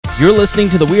You're listening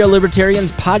to the We Are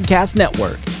Libertarians Podcast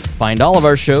Network. Find all of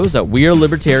our shows at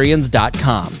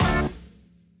wearelibertarians.com.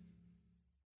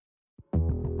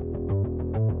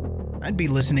 I'd be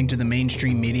listening to the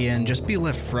mainstream media and just be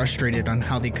left frustrated on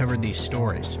how they covered these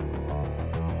stories.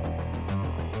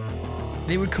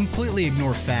 They would completely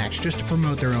ignore facts just to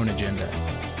promote their own agenda.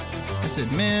 I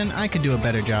said, man, I could do a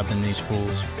better job than these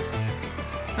fools.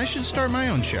 I should start my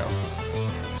own show.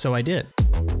 So I did.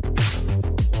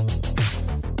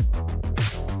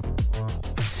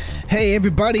 Hey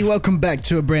everybody, welcome back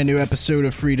to a brand new episode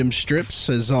of Freedom Strips.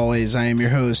 As always, I am your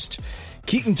host,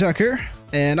 Keaton Tucker,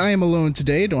 and I am alone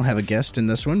today. Don't have a guest in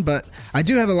this one, but I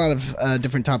do have a lot of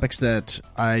different topics that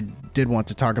I did want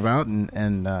to talk about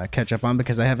and catch up on,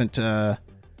 because I haven't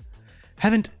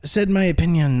said my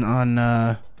opinion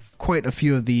on quite a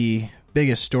few of the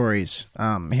biggest stories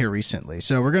here recently.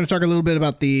 So we're going to talk a little bit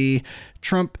about the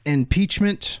Trump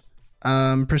impeachment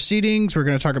proceedings. We're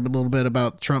going to talk a little bit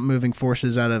about Trump moving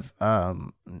forces out of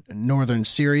northern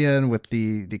Syria and with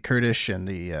the Kurdish and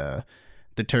the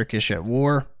Turkish at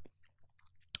war.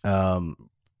 And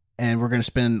we're going to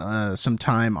spend some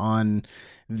time on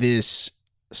this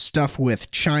stuff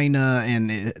with China and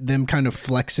them kind of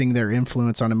flexing their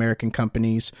influence on American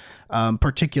companies,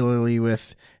 particularly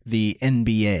with the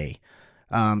NBA.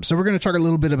 So we're going to talk a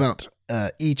little bit about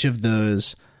each of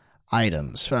those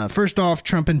items. First off,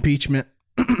 Trump impeachment.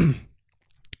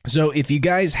 So if you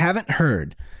guys haven't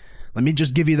heard, let me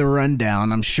just give you the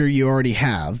rundown. I'm sure you already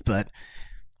have, but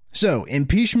so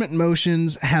impeachment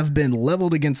motions have been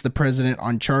leveled against the president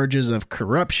on charges of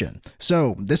corruption.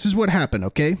 So this is what happened,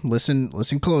 okay? Listen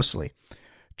closely.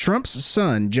 Trump's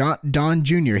son, Don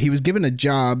Jr., he was given a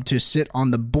job to sit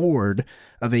on the board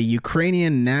of a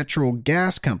Ukrainian natural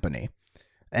gas company.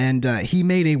 And he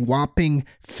made a whopping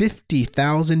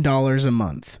 $50,000 a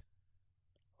month.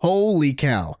 Holy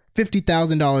cow.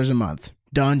 $50,000 a month.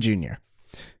 Don Jr.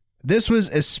 This was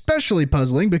especially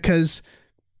puzzling because,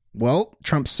 well,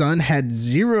 Trump's son had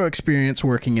zero experience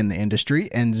working in the industry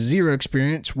and zero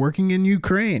experience working in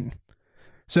Ukraine.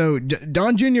 So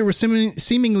Don Jr. was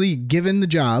seemingly given the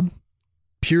job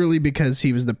purely because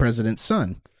he was the president's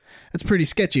son. That's pretty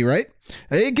sketchy, right?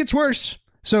 It gets worse.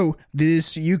 So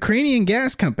this Ukrainian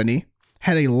gas company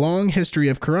had a long history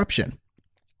of corruption.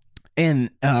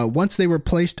 And once they were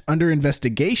placed under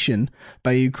investigation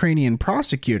by a Ukrainian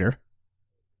prosecutor,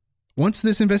 once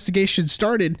this investigation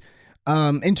started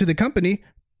into the company,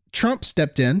 Trump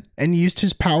stepped in and used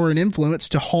his power and influence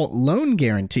to halt loan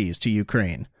guarantees to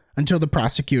Ukraine until the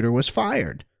prosecutor was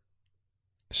fired.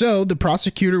 So the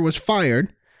prosecutor was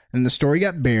fired and the story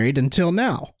got buried until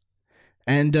now.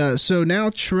 And so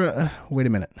now, wait a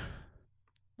minute.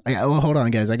 Hold on,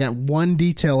 guys. I got one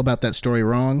detail about that story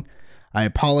wrong. I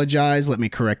apologize. Let me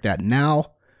correct that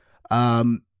now.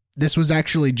 This was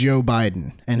actually Joe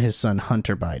Biden and his son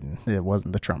Hunter Biden. It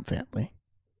wasn't the Trump family.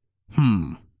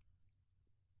 Well,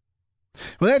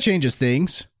 that changes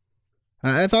things.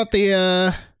 I thought they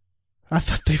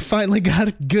finally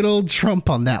got good old Trump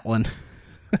on that one.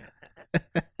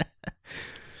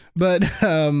 But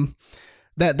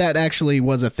that actually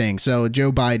was a thing. So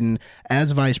Joe Biden,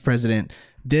 as vice president,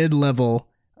 did level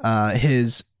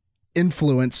his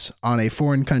influence on a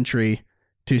foreign country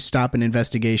to stop an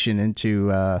investigation into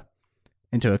a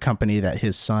company that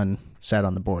his son sat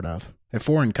on the board of, a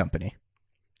foreign company.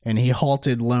 And he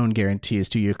halted loan guarantees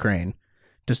to Ukraine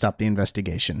to stop the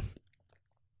investigation.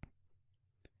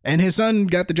 And his son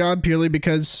got the job purely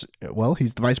because, well,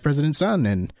 he's the vice president's son,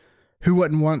 and who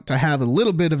wouldn't want to have a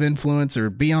little bit of influence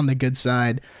or be on the good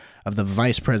side of the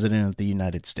vice president of the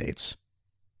United States?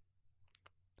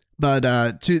 But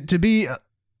to be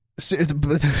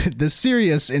the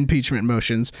serious impeachment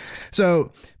motions.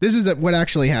 So this is what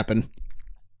actually happened.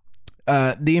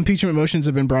 The impeachment motions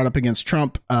have been brought up against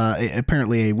Trump,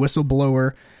 apparently a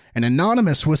whistleblower, an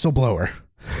anonymous whistleblower.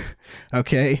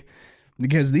 Okay,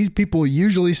 because these people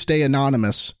usually stay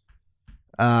anonymous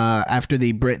after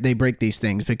they break these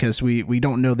things, because we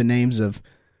don't know the names of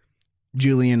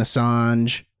Julian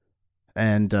Assange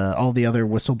and all the other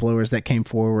whistleblowers that came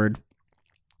forward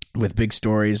with big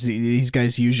stories. These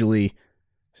guys usually,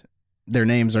 their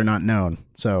names are not known,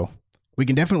 so we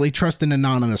can definitely trust an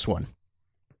anonymous one.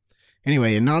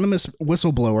 Anyway, anonymous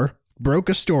whistleblower broke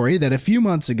a story that a few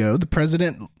months ago the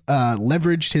president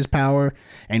leveraged his power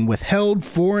and withheld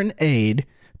foreign aid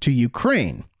to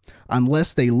Ukraine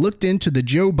unless they looked into the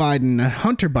Joe Biden,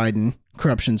 Hunter Biden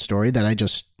corruption story that I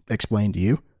just explained to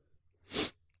you.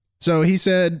 So he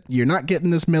said, you're not getting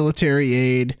this military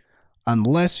aid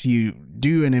unless you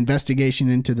do an investigation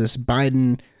into this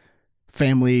Biden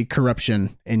family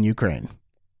corruption in Ukraine.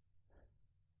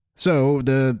 So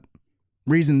the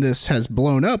reason this has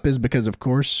blown up is because, of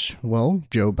course, well,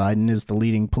 Joe Biden is the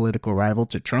leading political rival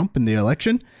to Trump in the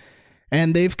election.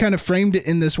 And they've kind of framed it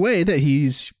in this way that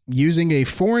he's using a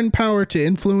foreign power to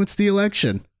influence the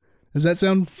election. Does that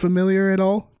sound familiar at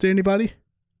all to anybody?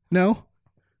 No?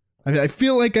 I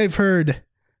feel like I've heard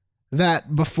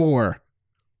that before.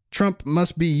 Trump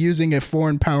must be using a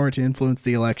foreign power to influence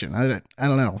the election. I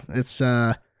don't know. It's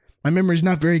my memory's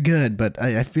not very good, but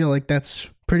I feel like that's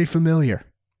pretty familiar.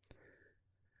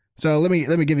 So let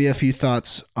me give you a few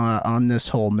thoughts on this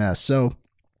whole mess. So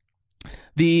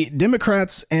the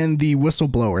Democrats and the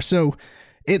whistleblower. So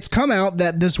it's come out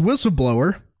that this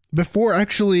whistleblower, before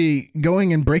actually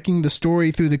going and breaking the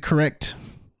story through the correct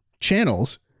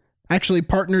channels, actually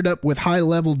partnered up with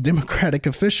high-level Democratic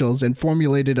officials and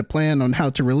formulated a plan on how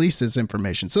to release this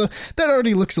information. So that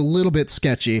already looks a little bit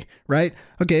sketchy, right?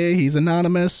 Okay, he's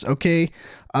anonymous. Okay,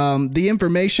 the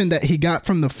information that he got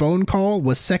from the phone call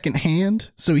was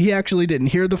secondhand, so he actually didn't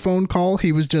hear the phone call.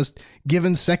 He was just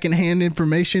given secondhand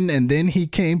information, and then he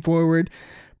came forward,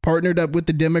 partnered up with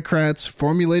the Democrats,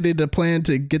 formulated a plan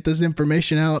to get this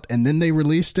information out, and then they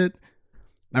released it.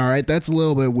 All right, that's a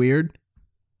little bit weird.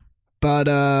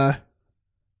 But,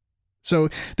 so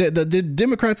the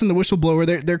Democrats and the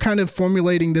whistleblower, they're kind of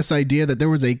formulating this idea that there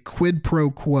was a quid pro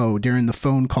quo during the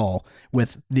phone call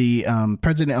with the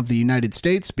president of the United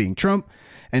States, being Trump,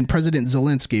 and President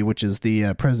Zelensky, which is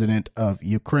the president of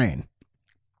Ukraine.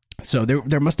 So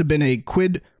there must have been a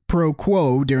quid pro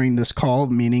quo during this call,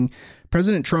 meaning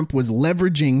President Trump was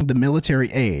leveraging the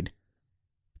military aid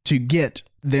to get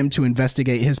them to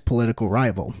investigate his political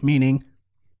rival, meaning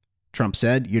Trump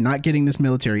said, you're not getting this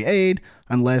military aid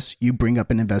unless you bring up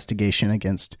an investigation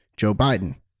against Joe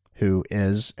Biden, who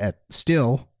is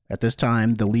still, at this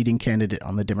time, the leading candidate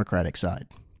on the Democratic side.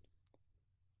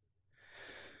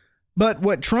 But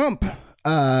what Trump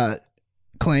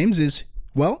claims is,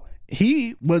 well,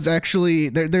 he was actually,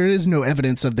 there is no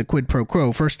evidence of the quid pro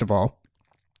quo, first of all.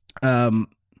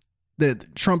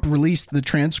 Trump released the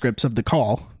transcripts of the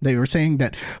call. They were saying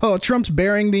that, oh, Trump's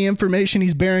bearing the information.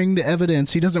 He's bearing the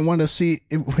evidence. He doesn't want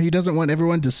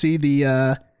everyone to see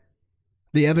the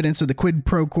evidence of the quid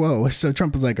pro quo. So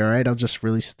Trump was like, all right, I'll just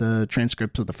release the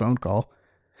transcripts of the phone call.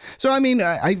 So, I mean,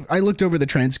 I looked over the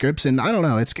transcripts and I don't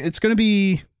know, it's going to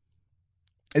be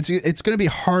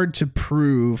hard to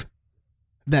prove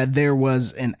that there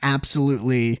was an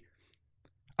absolutely,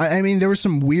 I mean, there were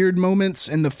some weird moments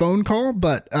in the phone call,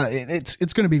 but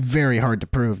it's going to be very hard to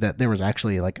prove that there was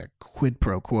actually like a quid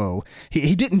pro quo.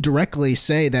 He didn't directly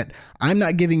say that I'm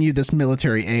not giving you this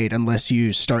military aid unless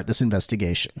you start this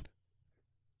investigation.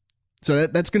 So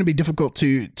that's going to be difficult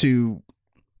to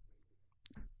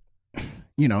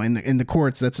you know, in the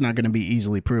courts. That's not going to be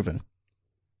easily proven,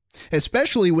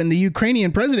 especially when the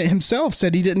Ukrainian president himself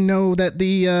said he didn't know that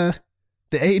the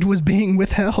aid was being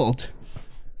withheld.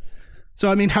 So,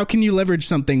 I mean, how can you leverage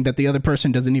something that the other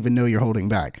person doesn't even know you're holding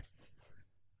back?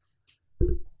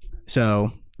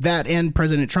 So that, and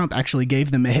President Trump actually gave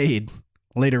them aid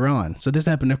later on. So this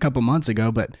happened a couple months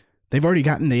ago, but they've already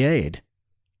gotten the aid,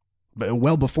 but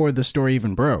well before the story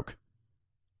even broke.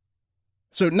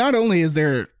 So not only is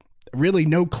there really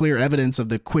no clear evidence of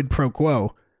the quid pro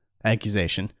quo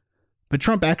accusation, but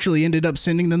Trump actually ended up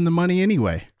sending them the money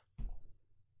anyway.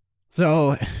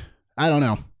 So I don't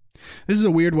know. This is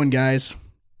a weird one, guys.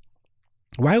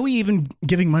 Why are we even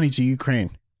giving money to Ukraine?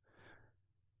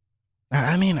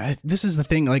 I mean, this is the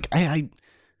thing. Like, I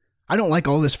don't like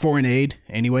all this foreign aid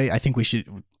anyway. I think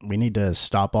we need to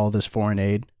stop all this foreign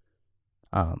aid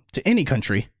to any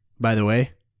country, by the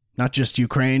way, not just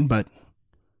Ukraine, but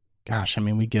gosh, I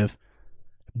mean, we give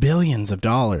billions of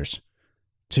dollars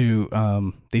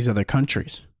to these other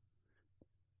countries.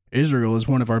 Israel is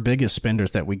one of our biggest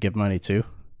spenders that we give money to.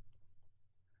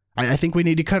 I think we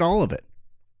need to cut all of it.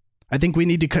 I think we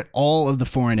need to cut all of the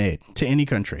foreign aid to any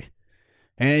country.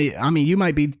 Hey, I mean, you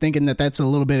might be thinking that that's a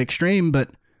little bit extreme,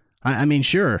 but I mean,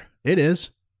 sure, it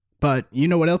is. But you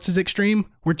know what else is extreme?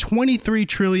 We're $23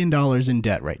 trillion in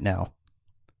debt right now.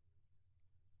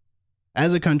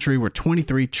 As a country, we're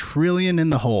 $23 trillion in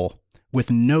the hole with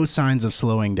no signs of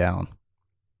slowing down.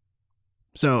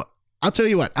 So I'll tell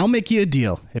you what, I'll make you a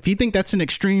deal. If you think that's an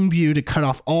extreme view to cut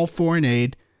off all foreign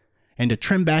aid and to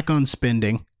trim back on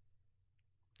spending,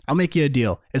 I'll make you a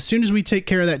deal. As soon as we take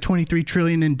care of that $23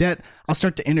 trillion in debt, I'll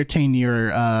start to entertain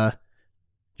your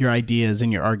ideas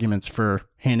and your arguments for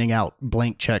handing out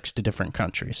blank checks to different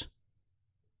countries.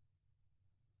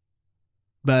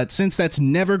 But since that's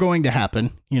never going to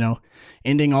happen, you know,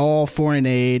 ending all foreign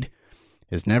aid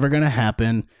is never going to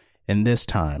happen in this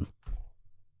time.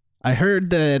 I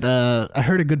heard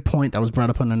a good point that was brought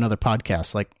up on another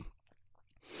podcast. Like,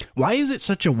 why is it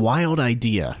such a wild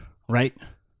idea, right?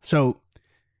 So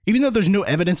even though there's no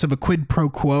evidence of a quid pro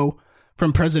quo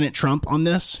from President Trump on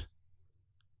this,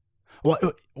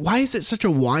 why is it such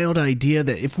a wild idea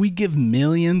that if we give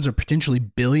millions or potentially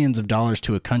billions of dollars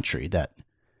to a country that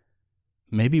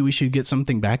maybe we should get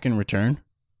something back in return?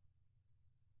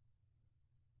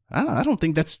 I don't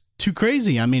think that's too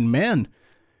crazy. I mean, man,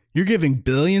 you're giving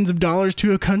billions of dollars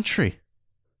to a country.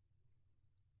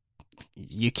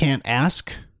 You can't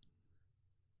ask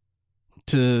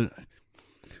to...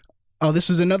 Oh, this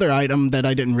is another item that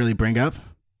I didn't really bring up.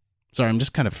 Sorry, I'm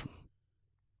just kind of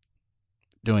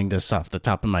doing this off the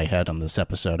top of my head on this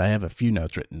episode. I have a few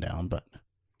notes written down, but...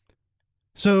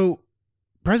 So,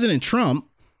 President Trump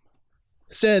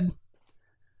said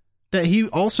that he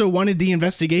also wanted the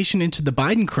investigation into the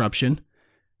Biden corruption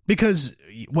because,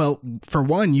 well, for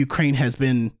one, Ukraine has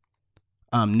been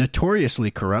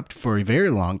notoriously corrupt for a very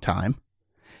long time,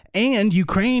 and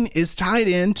Ukraine is tied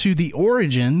into the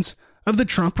origins of the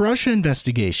Trump-Russia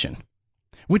investigation,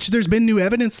 which there's been new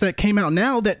evidence that came out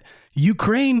now that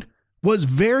Ukraine was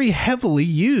very heavily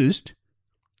used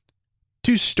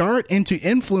to start and to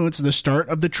influence the start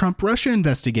of the Trump-Russia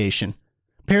investigation,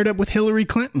 paired up with Hillary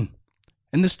Clinton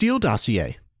and the Steele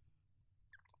dossier.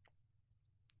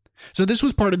 So this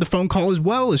was part of the phone call as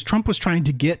well, as Trump was trying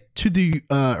to get to the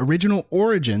original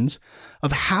origins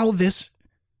of how this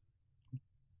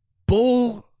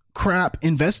bull crap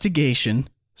investigation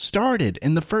started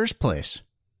in the first place.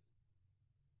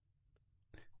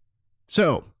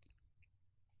 So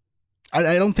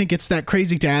I don't think it's that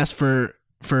crazy to ask for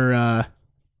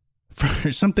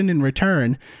something in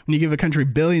return when you give a country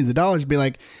billions of dollars. Be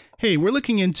like, hey, we're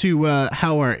looking into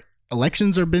how our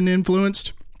elections have been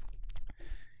influenced.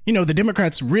 You know, the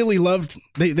Democrats really loved,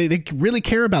 they really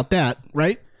care about that,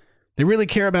 right? They really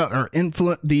care about our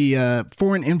the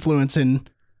foreign influence in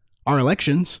our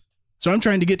elections. So I'm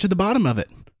trying to get to the bottom of it.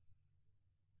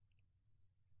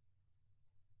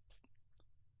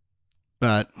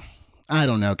 But I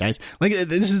don't know, guys. Like,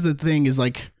 this is the thing, is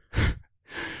like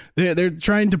they're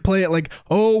trying to play it like,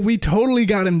 oh, we totally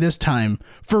got him this time.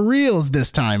 For reals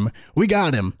this time. We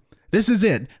got him. This is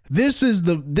it. This is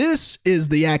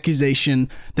the accusation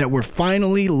that we're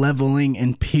finally leveling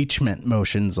impeachment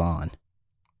motions on.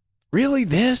 Really,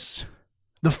 this?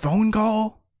 The phone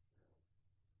call?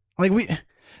 Like,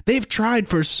 they've tried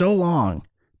for so long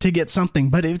to get something,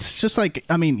 but it's just like,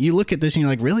 I mean, you look at this and you're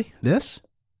like, really? This?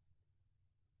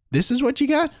 This is what you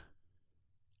got?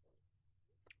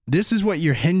 This is what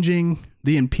you're hinging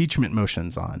the impeachment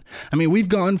motions on. I mean, we've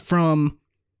gone from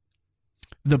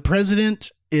the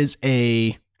president is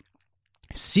a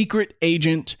secret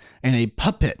agent and a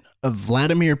puppet of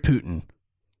Vladimir Putin.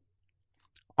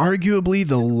 Arguably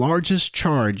the largest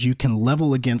charge you can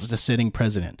level against a sitting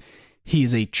president. He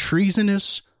is a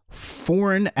treasonous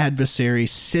foreign adversary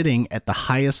sitting at the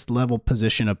highest level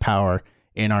position of power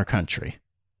in our country.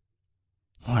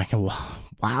 Like,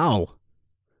 wow.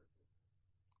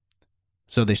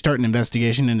 So they start an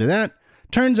investigation into that.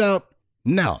 Turns out,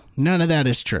 no, none of that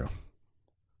is true.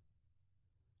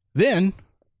 Then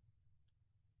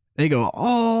they go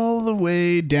all the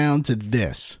way down to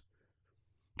this.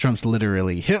 Trump's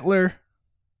literally Hitler.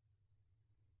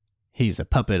 He's a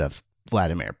puppet of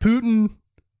Vladimir Putin.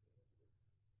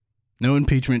 No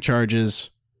impeachment charges.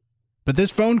 But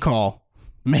this phone call,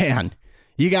 man,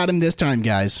 you got him this time,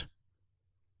 guys.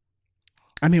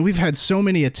 I mean, we've had so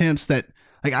many attempts that,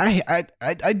 like,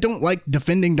 I don't like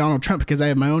defending Donald Trump because I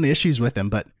have my own issues with him,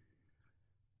 but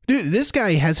dude, this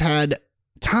guy has had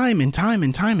time and time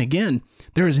and time again.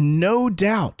 There is no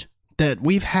doubt that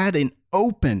we've had an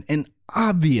open and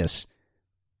obvious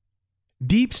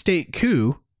deep state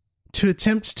coup to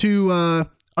attempt to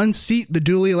unseat the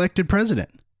duly elected president.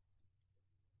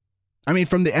 I mean,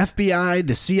 from the FBI,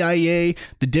 the CIA,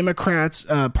 the Democrats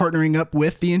partnering up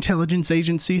with the intelligence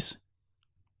agencies.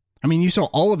 I mean, you saw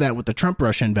all of that with the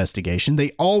Trump-Russia investigation. They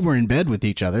all were in bed with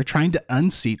each other trying to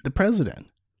unseat the president.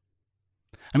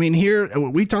 I mean, here,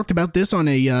 we talked about this on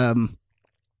an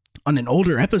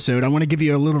older episode. I want to give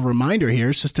you a little reminder here.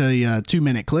 It's just a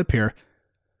 2-minute clip here.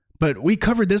 But we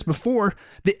covered this before.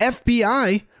 The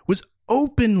FBI was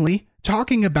openly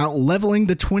talking about leveling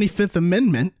the 25th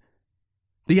Amendment.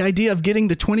 The idea of getting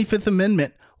the 25th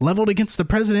Amendment leveled against the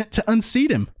president to unseat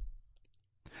him.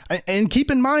 And keep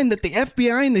in mind that the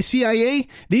FBI and the CIA,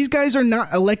 these guys are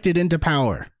not elected into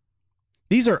power.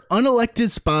 These are unelected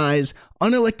spies,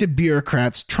 unelected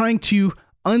bureaucrats trying to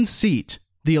unseat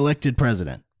the elected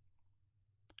president.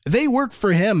 They work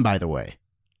for him, by the way.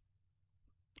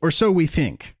 Or so we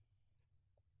think.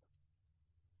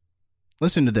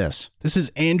 Listen to this. This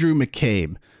is Andrew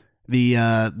McCabe,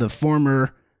 the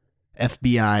former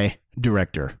FBI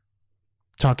director,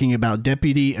 talking about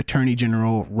Deputy Attorney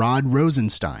General Rod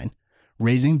Rosenstein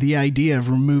raising the idea of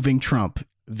removing Trump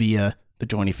via the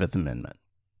 25th Amendment.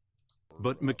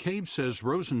 But McCabe says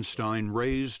Rosenstein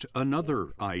raised another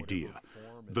idea.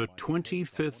 The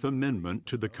 25th Amendment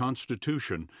to the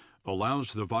Constitution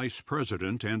allows the vice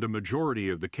president and a majority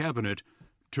of the cabinet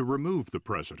to remove the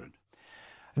president.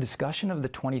 A discussion of the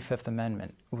 25th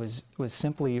Amendment was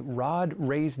simply Rod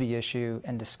raised the issue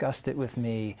and discussed it with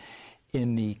me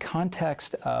in the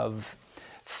context of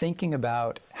thinking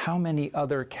about how many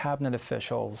other cabinet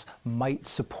officials might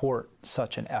support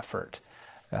such an effort.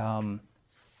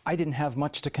 I didn't have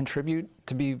much to contribute,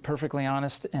 to be perfectly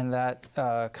honest, in that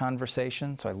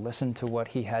conversation, so I listened to what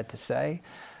he had to say.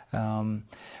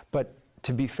 But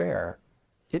to be fair,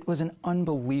 it was an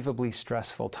unbelievably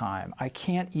stressful time. I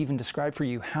can't even describe for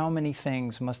you how many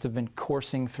things must have been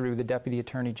coursing through the Deputy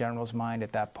Attorney General's mind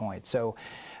at that point. So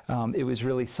it was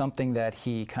really something that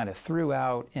he kind of threw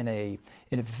out in a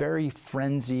very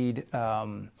frenzied,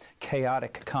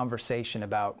 chaotic conversation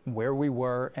about where we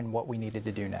were and what we needed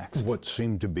to do next. What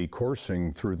seemed to be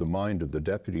coursing through the mind of the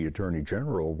Deputy Attorney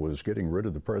General was getting rid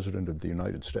of the President of the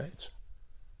United States.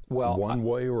 Well, one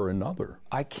way or another.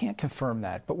 I can't confirm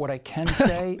that, but what I can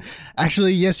say...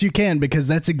 Actually, yes, you can, because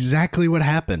that's exactly what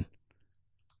happened.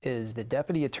 ...is the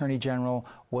Deputy Attorney General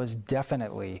was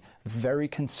definitely very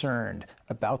concerned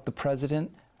about the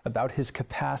president, about his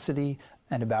capacity,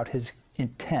 and about his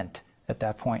intent at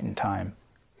that point in time.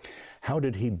 How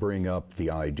did he bring up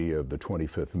the idea of the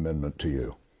 25th Amendment to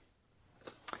you?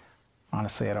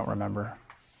 Honestly, I don't remember.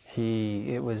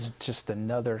 It was just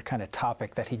another kind of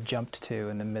topic that he jumped to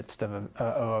in the midst of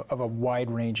a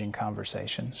wide-ranging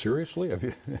conversation.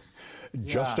 Seriously?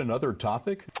 Just another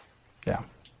topic? Yeah.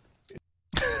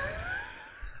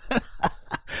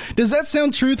 Does that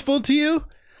sound truthful to you?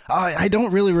 I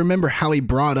don't really remember how he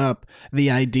brought up the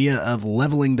idea of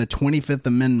leveling the 25th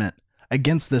Amendment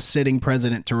against the sitting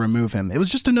president to remove him. It was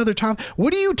just another topic.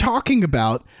 What are you talking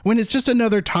about when it's just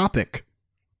another topic?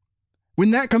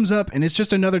 When that comes up and it's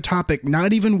just another topic,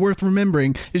 not even worth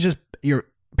remembering, it's just you're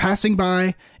passing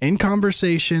by in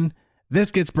conversation.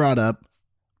 This gets brought up.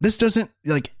 This doesn't,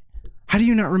 like, how do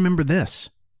you not remember this?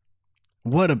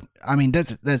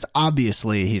 That's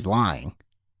obviously he's lying.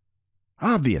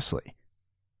 Obviously.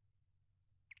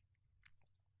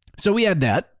 So we had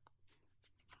that.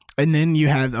 And then you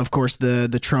had, of course,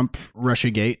 the Trump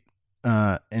Russiagate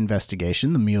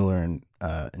investigation, the Mueller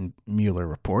and Mueller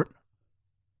report.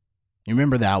 You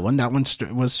remember that one? That one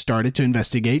was started to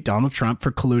investigate Donald Trump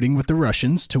for colluding with the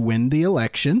Russians to win the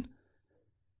election.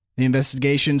 The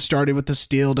investigation started with the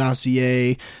Steele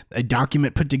dossier, a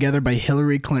document put together by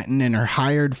Hillary Clinton and her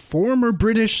hired former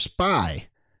British spy,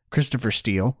 Christopher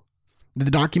Steele.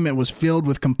 The document was filled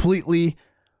with completely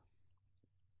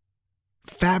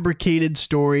fabricated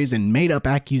stories and made-up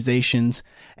accusations,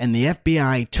 and the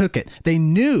FBI took it. They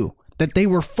knew that they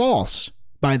were false,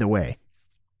 by the way.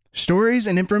 Stories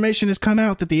and information has come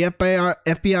out that the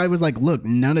FBI was like, look,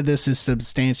 none of this is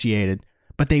substantiated,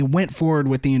 but they went forward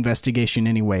with the investigation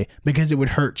anyway because it would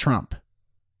hurt Trump.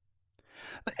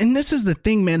 And this is the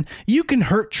thing, man. You can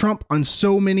hurt Trump on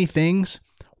so many things.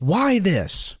 Why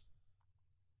this?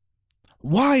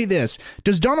 Why this?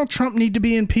 Does Donald Trump need to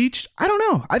be impeached? I don't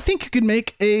know. I think you could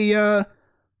make I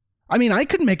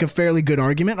could make a fairly good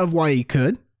argument of why he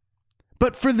could.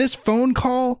 But for this phone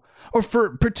call, or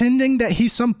for pretending that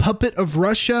he's some puppet of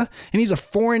Russia and he's a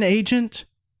foreign agent?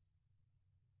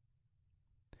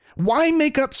 Why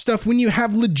make up stuff when you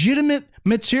have legitimate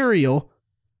material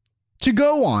to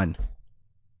go on?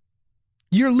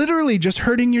 You're literally just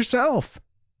hurting yourself.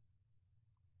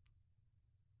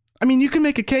 I mean, you can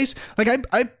make a case. Like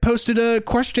I posted a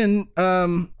question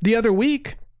the other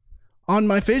week on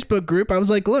my Facebook group. I was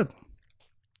like, look,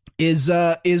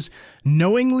 is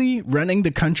knowingly running the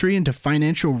country into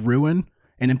financial ruin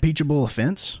an impeachable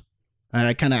offense? And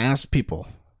I kind of asked people.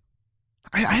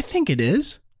 I think it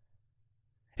is.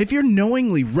 If you're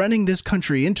knowingly running this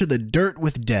country into the dirt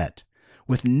with debt,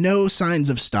 with no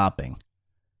signs of stopping,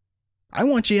 I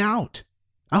want you out.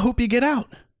 I hope you get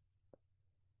out.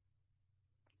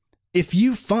 If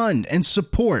you fund and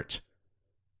support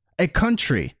a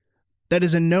country that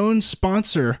is a known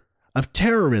sponsor of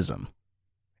terrorism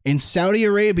in Saudi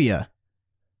Arabia,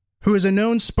 who is a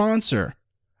known sponsor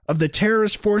of the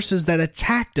terrorist forces that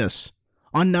attacked us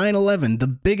on 9/11, the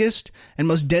biggest and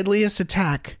most deadliest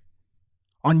attack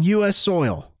on U.S.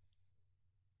 soil.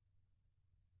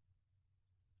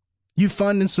 You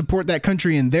fund and support that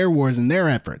country in their wars and their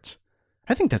efforts.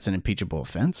 I think that's an impeachable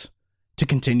offense, to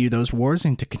continue those wars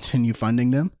and to continue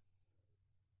funding them.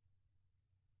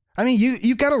 I mean,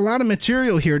 you've got a lot of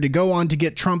material here to go on to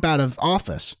get Trump out of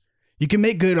office. You can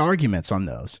make good arguments on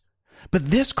those. But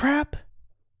this crap,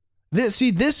 this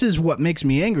is what makes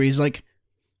me angry. Is like,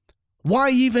 why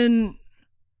even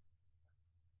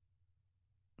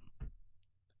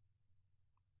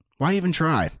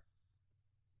try?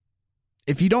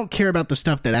 If you don't care about the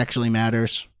stuff that actually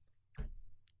matters,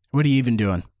 what are you even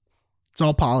doing? It's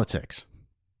all politics.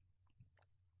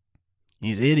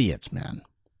 These idiots, man.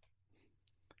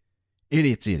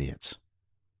 Idiots.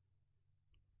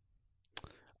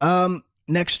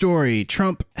 Next story.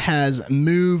 Trump has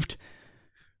moved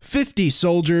 50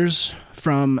 soldiers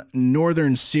from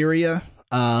northern Syria.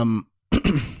 The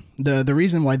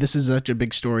reason why this is such a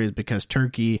big story is because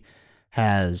Turkey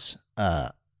had said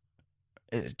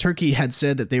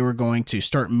that they were going to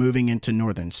start moving into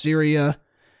northern Syria,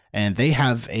 and they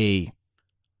have a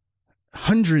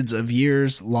hundreds of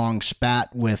years long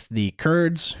spat with the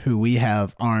Kurds, who we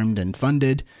have armed and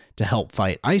funded to help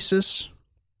fight ISIS.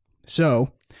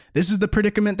 So this is the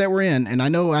predicament that we're in. And I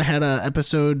know I had a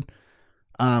episode,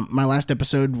 my last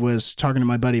episode was talking to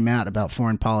my buddy Matt about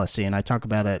foreign policy, and I talk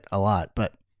about it a lot,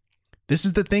 but this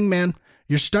is the thing, man.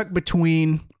 You're stuck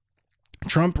between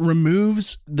Trump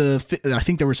removes I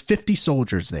think there was 50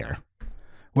 soldiers there.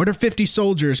 What are 50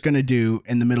 soldiers going to do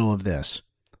in the middle of this?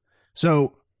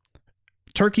 So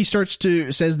Turkey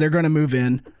says they're going to move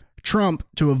in. Trump,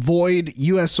 to avoid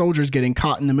U.S. soldiers getting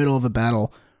caught in the middle of a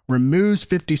battle, removes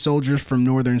 50 soldiers from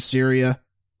northern Syria,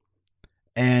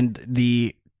 and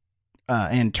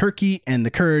Turkey and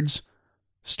the Kurds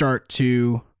start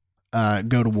to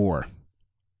go to war.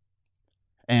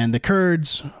 And the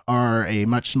Kurds are a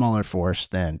much smaller force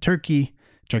than Turkey.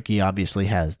 Turkey obviously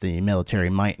has the military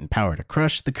might and power to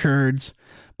crush the Kurds,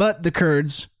 but the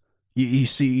Kurds,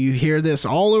 you hear this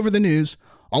all over the news,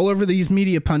 all over these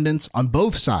media pundits on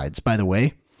both sides, by the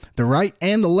way. The right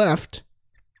and the left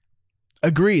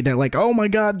agree. They're like, oh my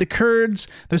God, the Kurds,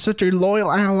 they're such a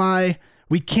loyal ally.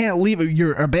 We can't leave.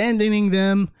 You're abandoning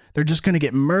them. They're just going to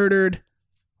get murdered.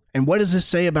 And what does this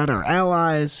say about our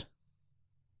allies?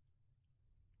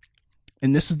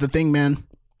 And this is the thing, man.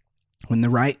 When the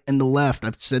right and the left,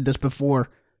 I've said this before,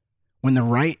 when the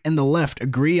right and the left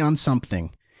agree on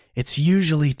something, it's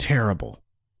usually terrible.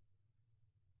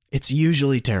 It's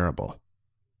usually terrible.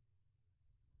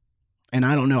 And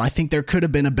I don't know. I think there could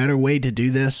have been a better way to do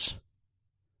this.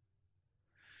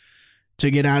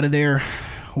 To get out of there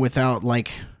without,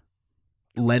 like,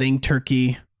 letting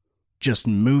Turkey just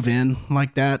move in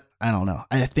like that. I don't know.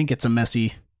 I think it's a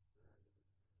messy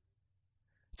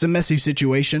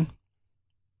situation.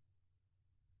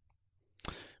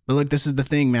 But look, this is the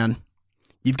thing, man.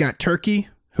 You've got Turkey,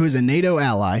 who is a NATO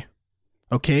ally.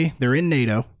 Okay, they're in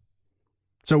NATO.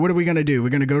 So what are we going to do? We're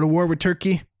going to go to war with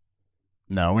Turkey?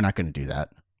 No, we're not going to do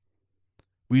that.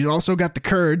 We also got the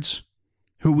Kurds,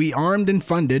 who we armed and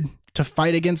funded to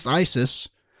fight against ISIS.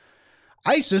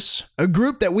 ISIS, a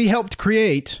group that we helped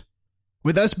create,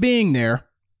 with us being there.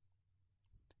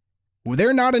 Well,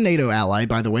 they're not a NATO ally,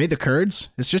 by the way, the Kurds.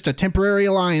 It's just a temporary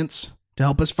alliance to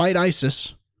help us fight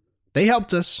ISIS. They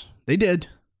helped us. They did.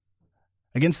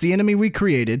 Against the enemy we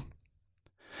created.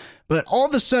 But all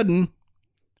of a sudden,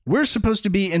 we're supposed to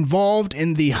be involved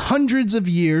in the hundreds of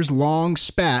years long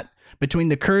spat between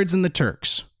the Kurds and the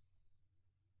Turks.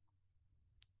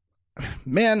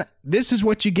 Man, this is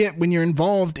what you get when you're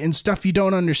involved in stuff you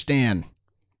don't understand.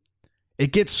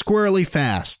 It gets squirrely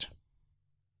fast.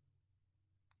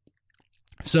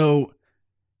 So,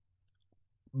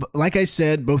 like I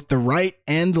said, both the right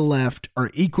and the left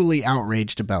are equally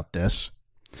outraged about this.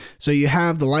 So you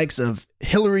have the likes of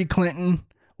Hillary Clinton,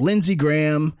 Lindsey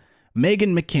Graham,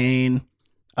 Meghan McCain,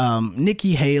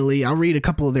 Nikki Haley. I'll read a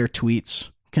couple of their tweets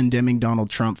condemning Donald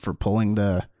Trump for pulling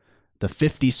the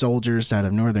 50 soldiers out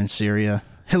of northern Syria.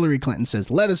 Hillary Clinton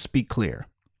says, "Let us be clear.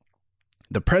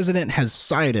 The president has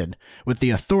sided with the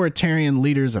authoritarian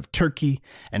leaders of Turkey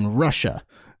and Russia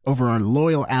over our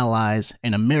loyal allies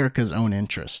and America's own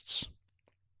interests.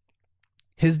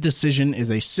 His decision is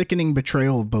a sickening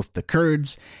betrayal of both the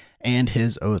Kurds and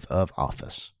his oath of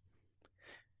office."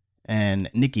 And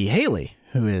Nikki Haley,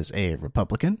 who is a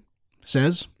Republican,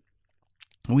 says,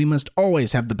 "We must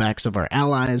always have the backs of our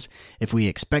allies if we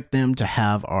expect them to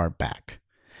have our back.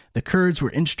 The Kurds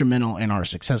were instrumental in our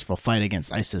successful fight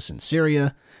against ISIS in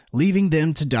Syria. Leaving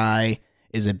them to die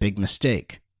is a big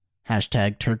mistake.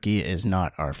 Hashtag Turkey is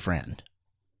not our friend."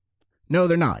 No,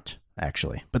 they're not,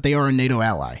 actually, but they are a NATO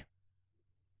ally.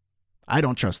 I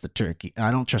don't trust Turkey.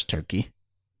 I don't trust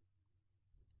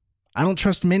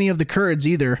many of the Kurds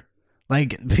either.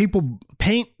 Like, people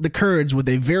paint the Kurds with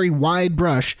a very wide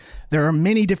brush. There are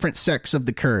many different sects of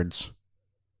the Kurds.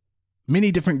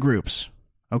 Many different groups.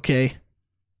 Okay.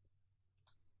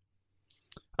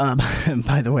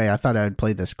 By the way, I thought I would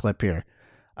play this clip here.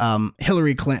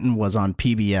 Hillary Clinton was on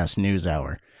PBS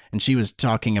NewsHour, and she was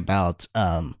talking about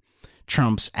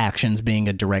Trump's actions being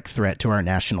a direct threat to our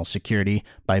national security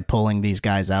by pulling these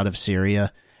guys out of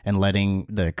Syria and letting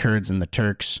the Kurds and the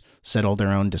Turks settle their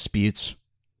own disputes.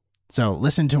 So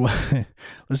listen to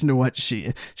what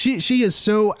she is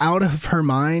so out of her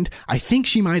mind. I think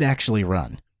she might actually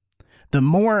run. The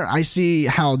more I see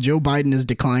how Joe Biden is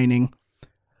declining,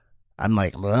 I'm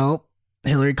like, well,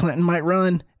 Hillary Clinton might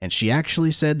run, and she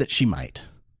actually said that she might.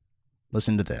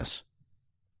 Listen to this.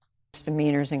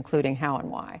 Misdemeanors, including how and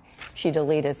why. She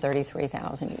deleted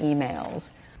 33,000 emails.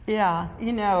 Yeah,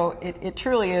 it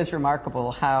truly is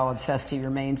remarkable how obsessed he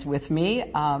remains with me,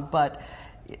 but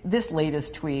this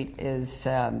latest tweet is,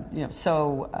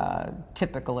 so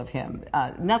typical of him.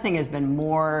 Nothing has been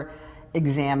more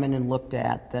examined and looked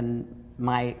at than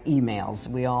my emails.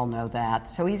 We all know that.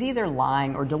 So he's either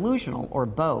lying or delusional or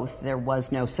both. There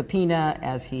was no subpoena,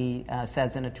 as he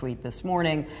says in a tweet this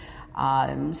morning.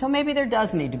 So maybe there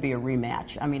does need to be a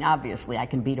rematch. I mean, obviously, I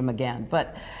can beat him again.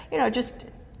 But, just...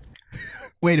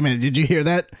 Wait a minute. Did you hear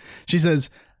that? She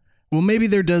says, well, maybe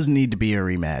there does need to be a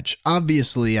rematch.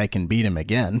 Obviously, I can beat him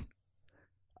again.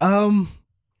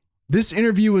 This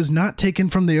interview was not taken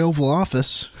from the Oval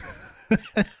Office.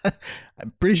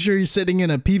 I'm pretty sure he's sitting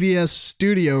in a PBS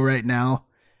studio right now.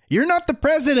 You're not the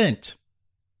president.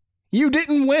 You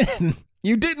didn't win.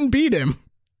 You didn't beat him.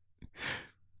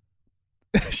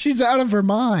 She's out of her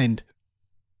mind.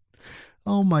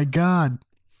 Oh my God.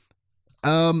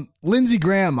 Lindsey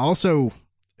Graham, also,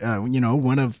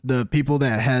 one of the people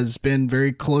that has been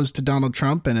very close to Donald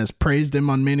Trump and has praised him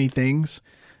on many things,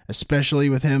 especially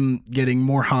with him getting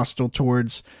more hostile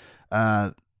towards,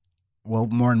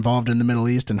 more involved in the Middle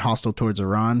East and hostile towards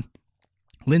Iran.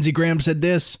 Lindsey Graham said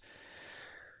this: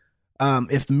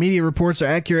 if the media reports are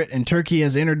accurate and Turkey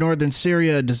has entered northern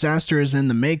Syria, a disaster is in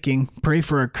the making. Pray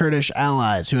for our Kurdish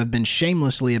allies who have been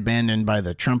shamelessly abandoned by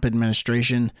the Trump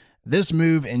administration. This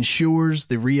move ensures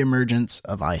the reemergence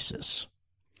of ISIS.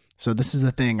 So this is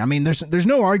the thing. I mean, there's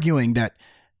no arguing that.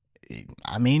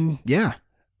 I mean, yeah,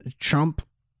 Trump,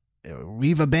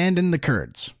 we've abandoned the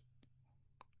Kurds.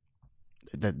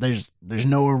 There's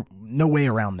no way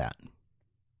around that.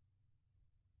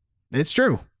 It's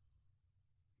true.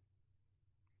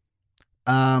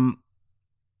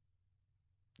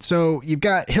 So you've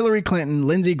got Hillary Clinton,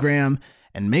 Lindsey Graham,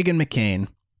 and Meghan McCain,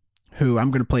 who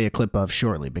I'm going to play a clip of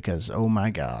shortly because, oh my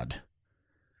God.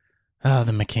 Oh,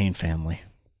 the McCain family.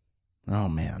 Oh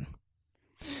man.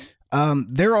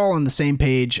 They're all on the same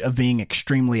page of being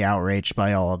extremely outraged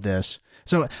by all of this.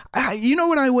 So, you know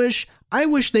what I wish? I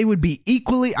wish they would be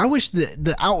equally, I wish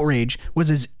the outrage was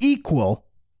as equal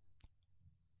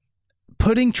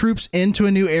putting troops into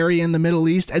a new area in the Middle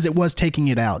East as it was taking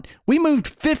it out. We moved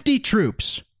 50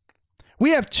 troops.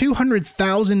 We have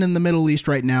 200,000 in the Middle East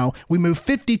right now. We moved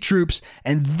 50 troops,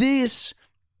 and these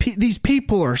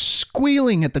people are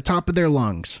squealing at the top of their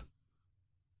lungs.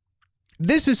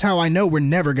 This is how I know we're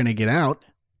never going to get out.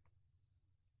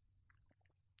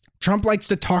 Trump likes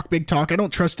to talk big talk. I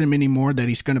don't trust him anymore that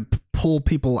he's going to pull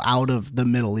people out of the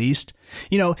Middle East.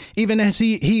 Even as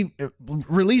he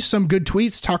released some good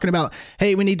tweets talking about,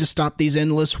 hey, we need to stop these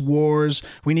endless wars.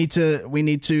 We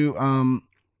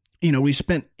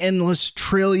spent endless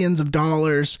trillions of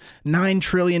dollars, $9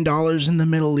 trillion in the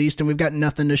Middle East, and we've got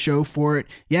nothing to show for it.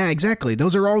 Yeah, exactly.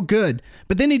 Those are all good.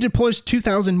 But then he deploys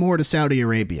 2,000 more to Saudi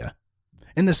Arabia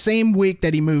in the same week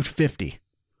that he moved 50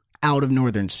 out of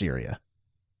northern Syria.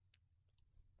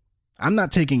 I'm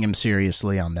not taking him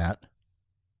seriously on that.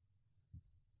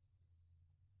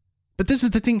 But this is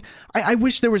the thing. I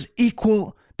wish there was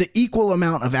the equal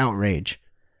amount of outrage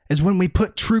as when we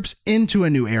put troops into a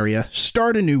new area,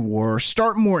 start a new war,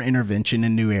 start more intervention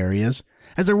in new areas,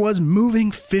 as there was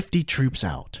moving 50 troops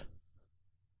out.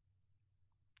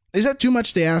 Is that too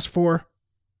much to ask for?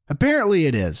 Apparently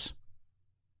it is.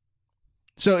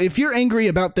 So if you're angry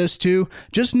about this too,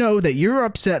 just know that you're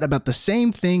upset about the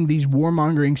same thing these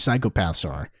warmongering psychopaths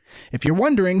are. If you're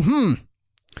wondering,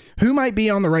 who might be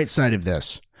on the right side of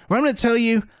this? Well, I'm going to tell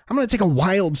you, I'm going to take a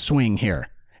wild swing here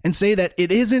and say that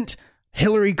it isn't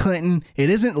Hillary Clinton,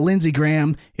 it isn't Lindsey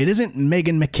Graham, it isn't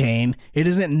Meghan McCain, it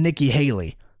isn't Nikki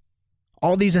Haley.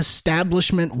 All these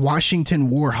establishment Washington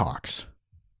warhawks.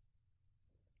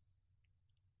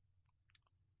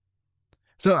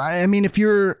 So, I mean, if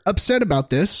you're upset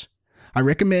about this, I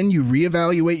recommend you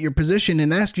reevaluate your position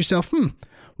and ask yourself,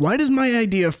 why does my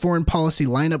idea of foreign policy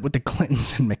line up with the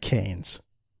Clintons and McCain's?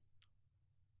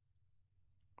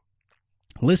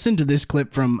 Listen to this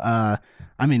clip from, I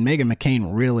I mean, Meghan McCain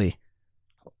really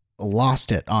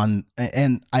lost it on,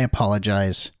 and I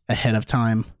apologize ahead of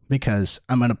time because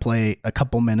I'm going to play a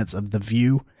couple minutes of The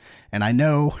View, and I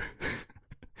know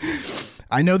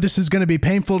this is going to be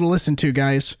painful to listen to,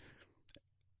 guys.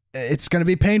 It's going to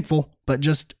be painful, but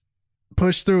just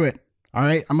push through it. All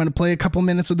right, I'm going to play a couple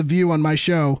minutes of The View on my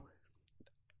show.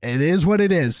 It is what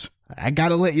it is. I got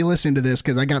to let you listen to this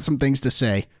because I got some things to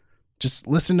say. Just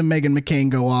listen to Meghan McCain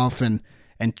go off and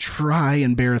try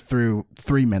and bear through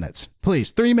 3 minutes. Please,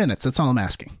 3 minutes. That's all I'm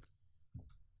asking.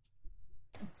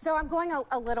 So I'm going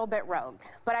a little bit rogue,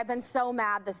 but I've been so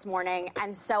mad this morning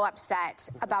and so upset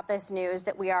about this news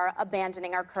that we are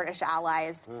abandoning our Kurdish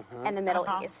allies in the Middle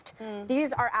East.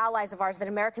 These are allies of ours that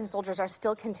American soldiers are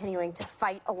still continuing to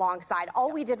fight alongside.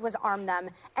 All we did was arm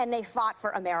them, and they fought for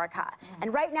America.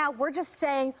 And right now, we're just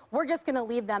saying we're just going to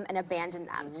leave them and abandon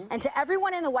them. And to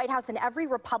everyone in the White House and every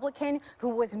Republican who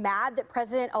was mad that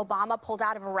President Obama pulled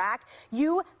out of Iraq,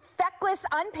 you feckless,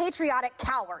 unpatriotic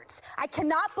cowards. I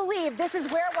cannot believe this is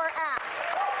where we're at,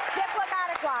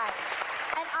 diplomatic-wise.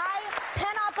 And I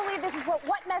cannot believe this is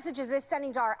what message is this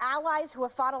sending to our allies who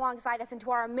have fought alongside us and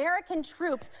to our American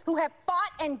troops who have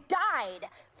fought and died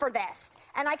for this.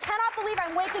 And I cannot believe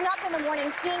I'm waking up in the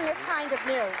morning seeing this kind of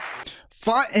news.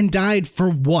 Fought and died for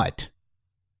what?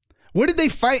 What did they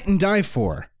fight and die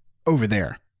for over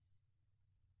there?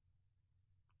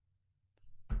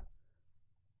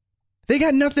 They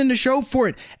got nothing to show for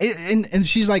it. And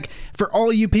she's like, for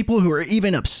all you people who are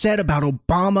even upset about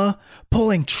Obama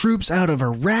pulling troops out of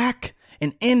Iraq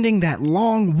and ending that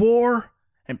long war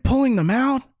and pulling them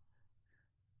out,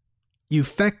 you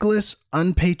feckless,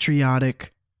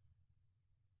 unpatriotic.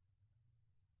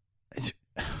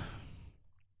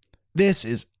 This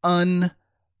is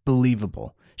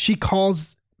unbelievable. She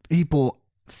calls people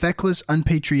feckless,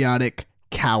 unpatriotic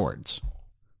cowards.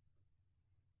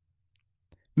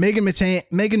 Meghan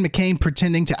McCain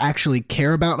pretending to actually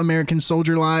care about American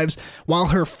soldier lives while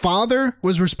her father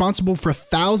was responsible for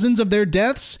thousands of their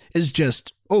deaths is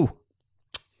just,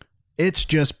 it's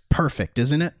just perfect,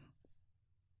 isn't it?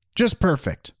 Just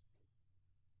perfect.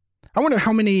 I wonder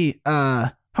how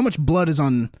much blood is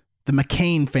on the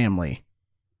McCain family.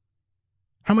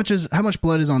 How much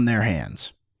blood is on their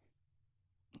hands?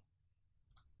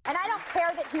 And I don't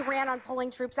care that he ran on pulling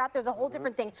troops out. There's a whole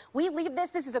different thing. We leave this.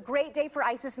 This is a great day for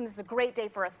ISIS, and this is a great day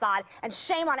for Assad. And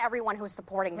shame on everyone who is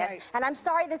supporting this. Right. And I'm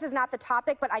sorry this is not the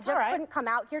topic, but I just couldn't come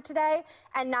out here today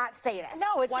and not say this.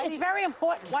 No, it's very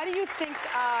important. Why do you think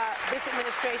this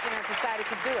administration has decided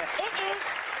to do it? It is.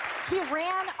 He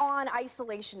ran on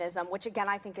isolationism, which again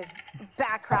I think is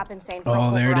bat crap insane. For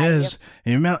oh, there it is.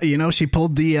 You know, she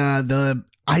pulled the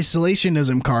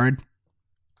isolationism card.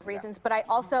 Reasons, but I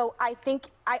think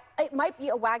it might be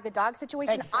a wag the dog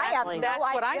situation. Exactly. I have no That's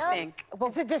idea. what I think. Well,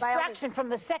 it's a distraction from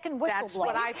the second whistleblower. That's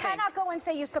what I think. You cannot go and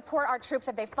say you support our troops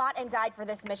if they fought and died for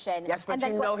this mission. Yes, but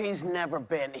you know he's never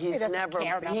been. He's never.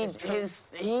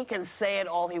 He can say it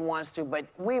all he wants to, but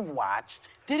we've watched.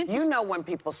 You know when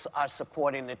people are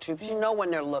supporting the troops. You know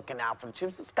when they're looking out for the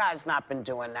troops. This guy's not been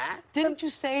doing that. Didn't you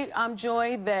say,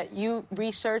 Joy, that you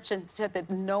researched and said that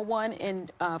no one in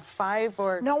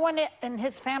no one in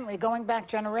his family going back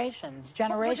generations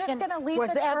was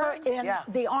ever in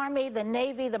the Army, the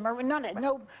Navy, the Marine,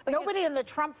 nobody in the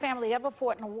Trump family ever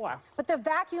fought in a war. But the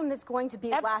vacuum that's going to be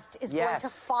left is going to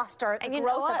foster the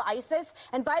growth of ISIS.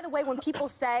 And by the way, when people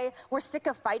say we're sick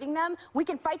of fighting them, we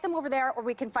can fight them over there or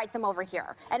we can fight them over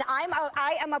here. And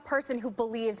I am a person who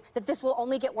believes that this will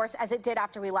only get worse as it did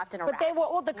after we left in Iraq.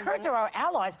 But the Kurds are our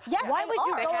allies. Yes, why would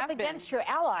you go up against your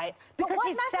ally? Because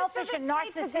he's selfish and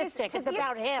narcissistic. It's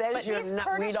about him. These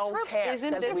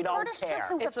Kurdish troops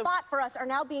who have fought for us are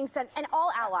now being sent, and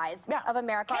all allies of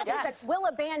America will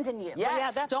abandon you.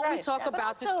 Yes. Don't we talk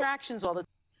about distractions all the time?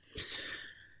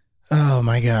 Oh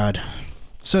my God.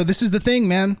 So this is the thing,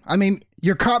 man. I mean,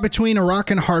 you're caught between a rock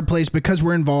and a hard place because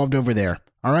we're involved over there.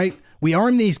 All right. We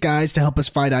armed these guys to help us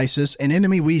fight ISIS, an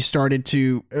enemy we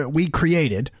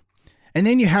created. And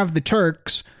then you have the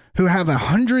Turks who have a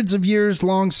hundreds of years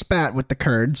long spat with the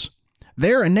Kurds.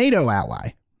 They're a NATO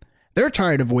ally. They're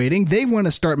tired of waiting. They want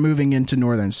to start moving into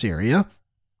northern Syria.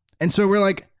 And so we're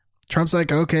like, Trump's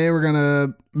like, okay, we're going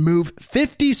to move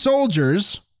 50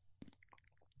 soldiers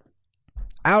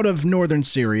out of northern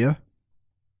Syria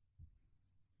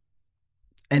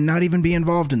and not even be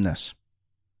involved in this.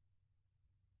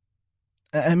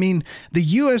 I mean, the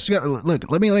U.S.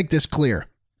 Look, let me make this clear.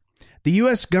 The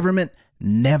U.S. government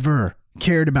never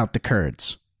cared about the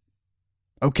Kurds.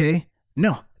 Okay?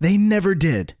 No, they never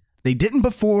did. They didn't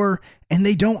before, and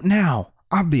they don't now,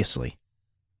 obviously.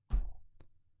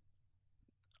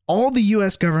 all the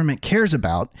U.S. government cares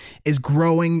about is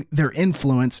growing their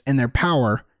influence and their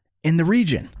power in the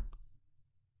region,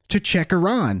 to check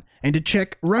Iran and to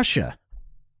check Russia.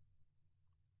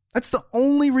 That's the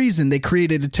only reason they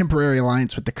created a temporary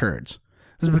alliance with the Kurds.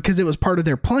 It was because it was part of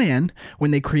their plan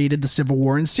when they created the civil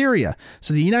war in Syria.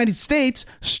 So the United States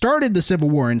started the civil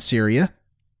war in Syria.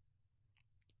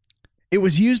 It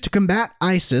was used to combat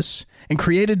ISIS and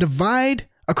create a divide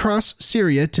across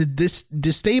Syria to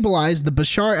destabilize the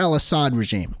Bashar al-Assad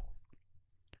regime,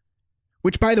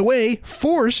 which, by the way,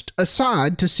 forced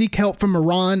Assad to seek help from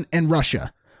Iran and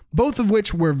Russia, both of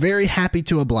which were very happy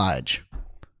to oblige.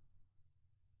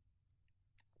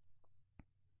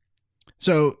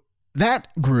 So that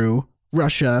grew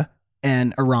Russia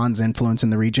and Iran's influence in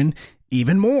the region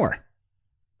even more.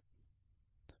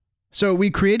 So we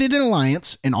created an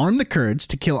alliance and armed the Kurds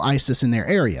to kill ISIS in their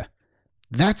area.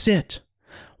 That's it.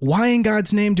 Why in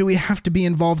God's name do we have to be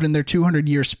involved in their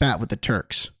 200-year spat with the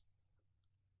Turks?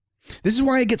 This is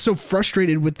why I get so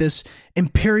frustrated with this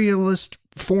imperialist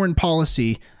foreign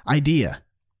policy idea.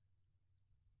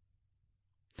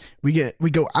 We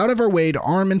go out of our way to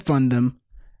arm and fund them,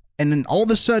 and then all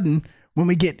of a sudden, when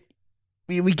we get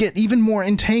even more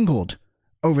entangled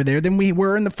over there than we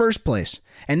were in the first place.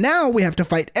 And now we have to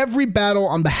fight every battle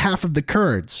on behalf of the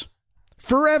Kurds.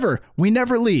 Forever. We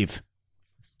never leave.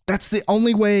 That's the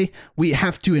only way. We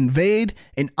have to invade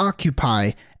and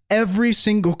occupy every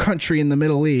single country in the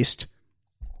Middle East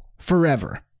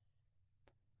forever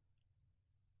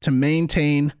to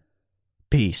maintain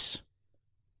peace.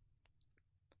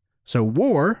 So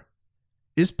war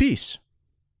is peace.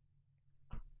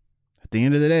 At the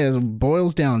end of the day, that's what it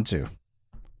boils down to.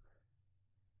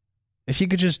 If you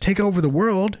could just take over the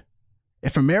world,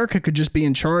 if America could just be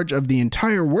in charge of the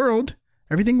entire world,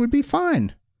 everything would be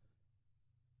fine.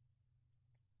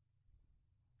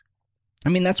 I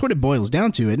mean, that's what it boils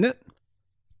down to, isn't it?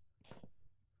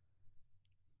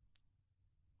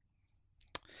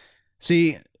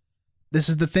 See, this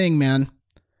is the thing, man.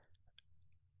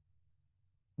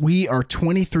 We are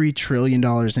 $23 trillion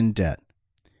in debt.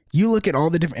 You look at all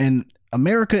the different... And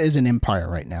America is an empire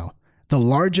right now. The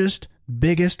largest,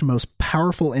 biggest, most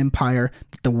powerful empire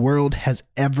that the world has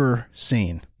ever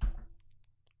seen.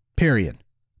 Period.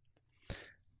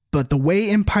 But the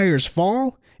way empires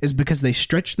fall is because they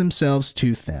stretch themselves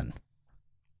too thin.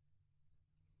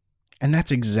 And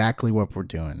that's exactly what we're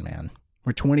doing, man.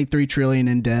 We're 23 trillion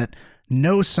in debt.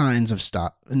 No signs of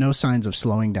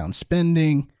slowing down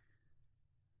spending.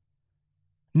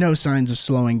 No signs of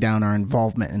slowing down our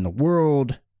involvement in the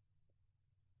world.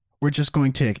 We're just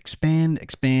going to expand.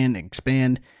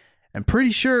 I'm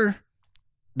pretty sure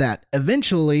that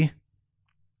eventually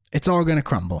it's all going to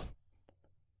crumble.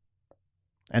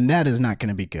 And that is not going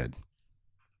to be good.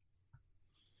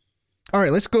 All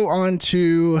right, let's go on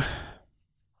to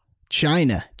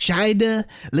China.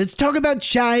 Let's talk about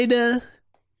China.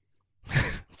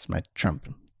 It's my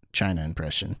Trump China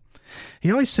impression.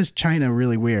 He always says China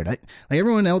really weird. Like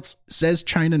everyone else says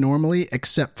China normally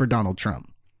except for Donald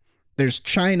Trump. There's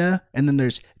China and then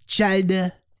there's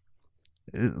China.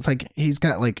 It's like he's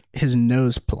got like his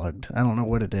nose plugged. I don't know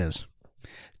what it is.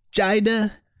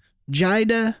 China.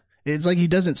 It's like he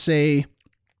doesn't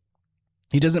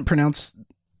pronounce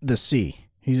the C.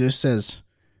 He just says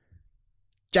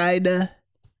China.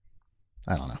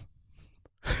 I don't know.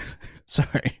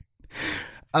 Sorry.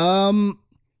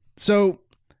 So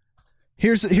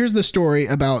here's the story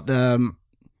about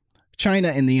China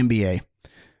and the NBA.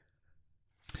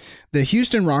 The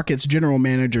Houston Rockets general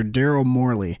manager Daryl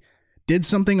Morey did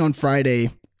something on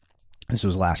Friday. This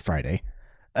was last Friday.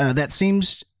 That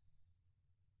seems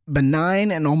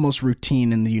benign and almost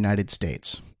routine in the United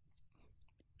States.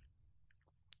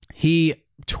 He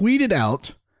tweeted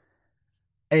out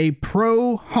a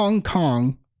pro Hong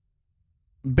Kong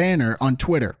banner on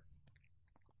Twitter.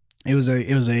 It was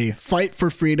a fight for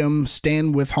freedom,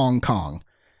 stand with Hong Kong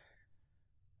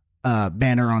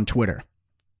banner on Twitter.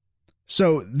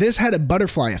 So this had a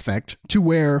butterfly effect to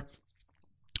where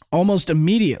almost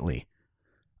immediately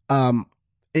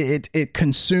it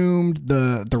consumed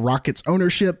the Rockets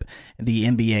ownership, the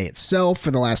NBA itself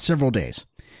for the last several days.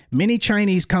 Many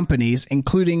Chinese companies,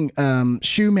 including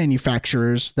shoe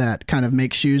manufacturers that kind of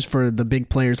make shoes for the big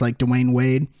players like Dwayne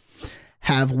Wade,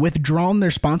 have withdrawn their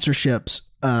sponsorships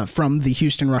from the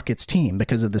Houston Rockets team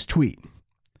because of this tweet.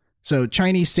 So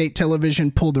Chinese state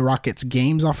television pulled the Rockets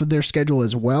games off of their schedule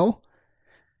as well.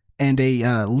 And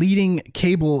a leading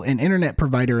cable and internet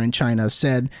provider in China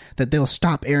said that they'll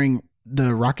stop airing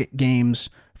the Rocket games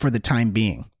for the time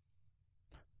being.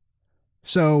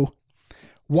 So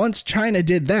once China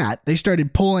did that, they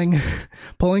started pulling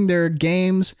their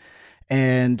games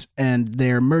and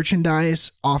their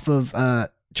merchandise off of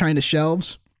China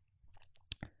shelves,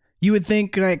 you would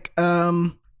think like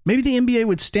maybe the NBA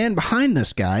would stand behind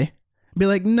this guy. Be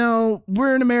like, no,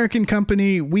 we're an American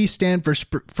company. We stand for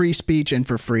free speech and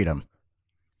for freedom.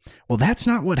 Well, that's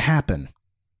not what happened.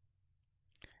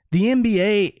 The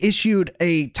NBA issued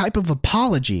a type of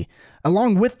apology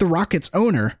along with the Rockets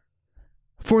owner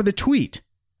for the tweet.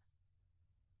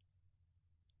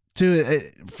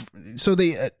 So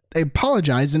they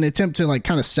apologized in an attempt to like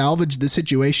kind of salvage the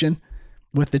situation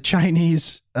with the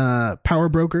Chinese power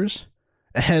brokers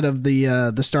ahead of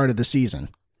the start of the season,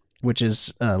 which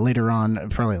is later on,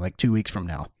 probably like 2 weeks from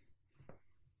now.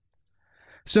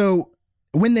 So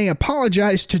when they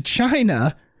apologized to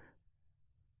China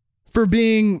for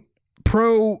being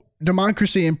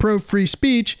pro-democracy and pro-free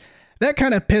speech, that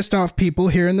kind of pissed off people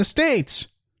here in the States.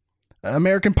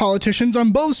 American politicians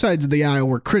on both sides of the aisle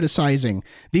were criticizing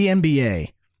the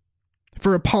NBA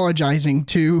for apologizing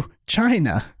to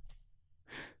China.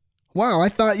 Wow, I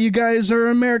thought you guys are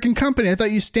an American company. I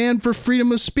thought you stand for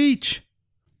freedom of speech.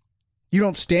 You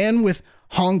don't stand with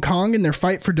Hong Kong in their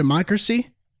fight for democracy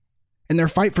and their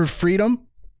fight for freedom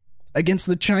against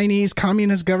the Chinese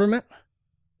Communist government?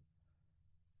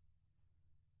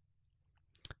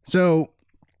 So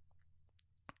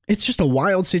it's just a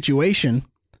wild situation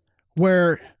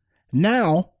where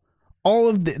now all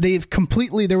of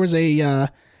there was a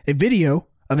video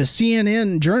of a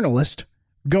CNN journalist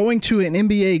going to an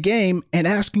NBA game and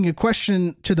asking a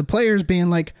question to the players being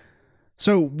like,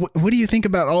 so what do you think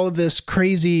about all of this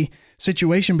crazy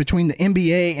situation between the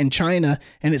NBA and China?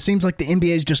 And it seems like the NBA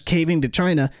is just caving to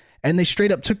China, and they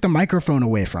straight up took the microphone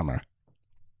away from her.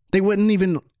 They wouldn't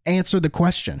even answer the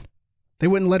question. They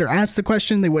wouldn't let her ask the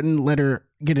question. They wouldn't let her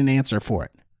get an answer for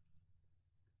it.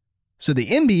 So the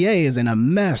NBA is in a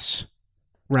mess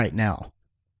right now.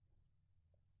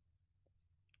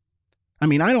 I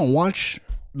mean, I don't watch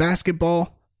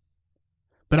basketball,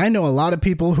 but I know a lot of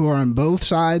people who are on both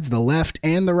sides, the left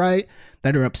and the right,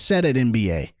 that are upset at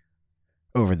NBA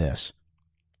over this.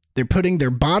 They're putting their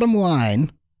bottom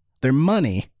line, their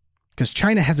money, because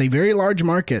China has a very large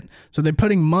market, so they're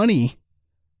putting money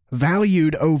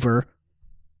valued over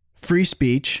free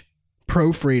speech,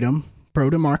 pro-freedom,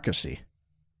 pro-democracy.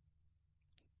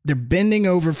 They're bending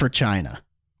over for China.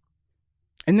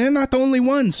 And they're not the only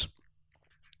ones.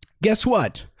 Guess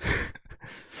what?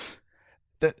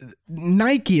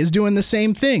 Nike is doing the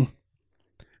same thing.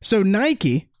 So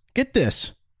Nike, get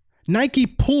this, Nike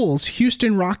pulls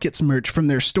Houston Rockets merch from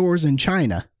their stores in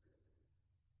China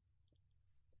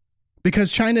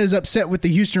because China is upset with the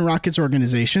Houston Rockets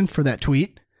organization for that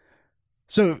tweet.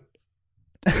 So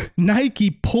Nike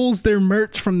pulls their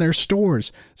merch from their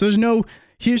stores. So there's no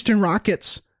Houston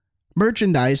Rockets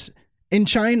merchandise in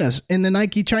China's, in the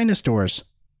Nike China stores.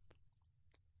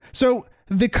 So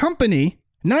the company,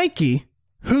 Nike,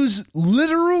 whose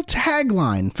literal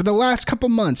tagline for the last couple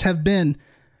months have been,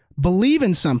 believe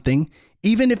in something,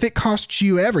 even if it costs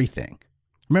you everything.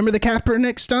 Remember the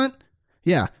Kaepernick stunt?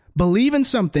 Yeah. Believe in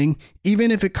something,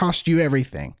 even if it costs you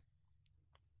everything.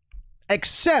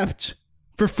 Except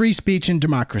for free speech and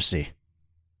democracy.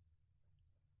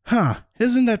 Huh.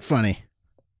 Isn't that funny?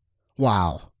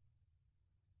 Wow.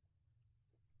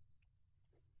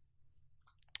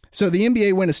 So the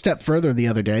NBA went a step further the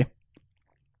other day.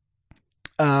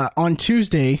 On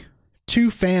Tuesday,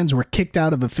 2 fans were kicked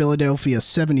out of a Philadelphia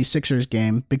 76ers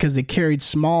game because they carried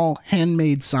small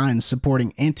handmade signs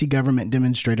supporting anti-government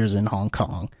demonstrators in Hong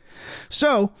Kong.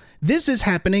 So this is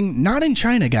happening not in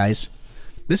China, guys.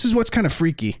 This is what's kind of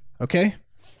freaky, okay?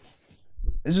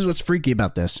 This is what's freaky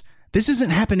about this. This isn't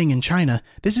happening in China.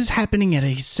 This is happening at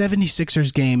a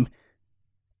 76ers game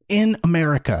in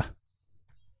America.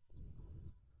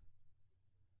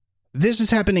 This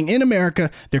is happening in America.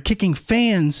 They're kicking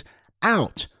fans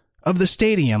out of the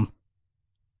stadium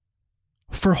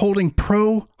for holding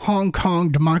pro-Hong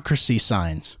Kong democracy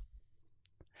signs.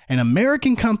 An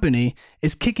American company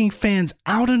is kicking fans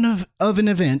out of an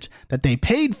event that they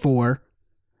paid for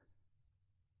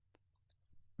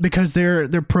because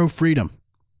they're pro-freedom.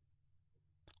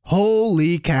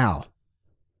 Holy cow.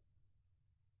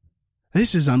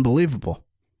 This is unbelievable.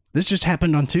 This just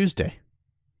happened on Tuesday.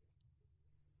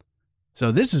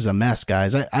 So this is a mess,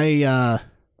 guys. That's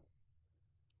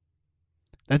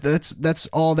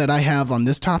all that I have on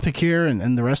this topic here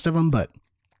and the rest of them, but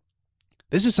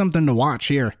this is something to watch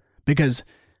here because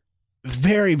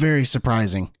very, very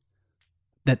surprising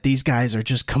that these guys are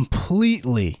just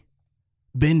completely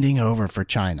bending over for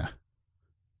China.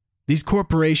 These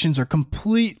corporations are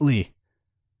completely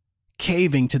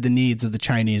caving to the needs of the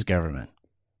Chinese government.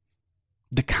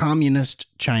 The communist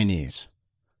Chinese.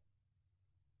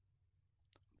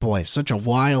 Boy, such a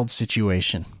wild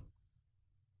situation.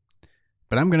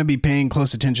 But I'm going to be paying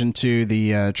close attention to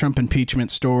the Trump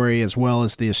impeachment story, as well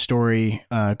as the story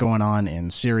going on in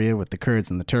Syria with the Kurds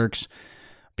and the Turks.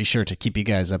 Be sure to keep you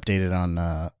guys updated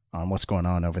on what's going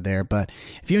on over there. But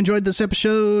if you enjoyed this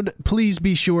episode, please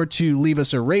be sure to leave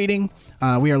us a rating.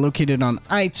 We are located on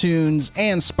iTunes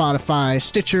and Spotify,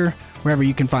 Stitcher, wherever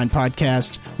you can find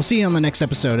podcasts. We'll see you on the next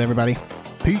episode, everybody.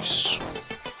 Peace.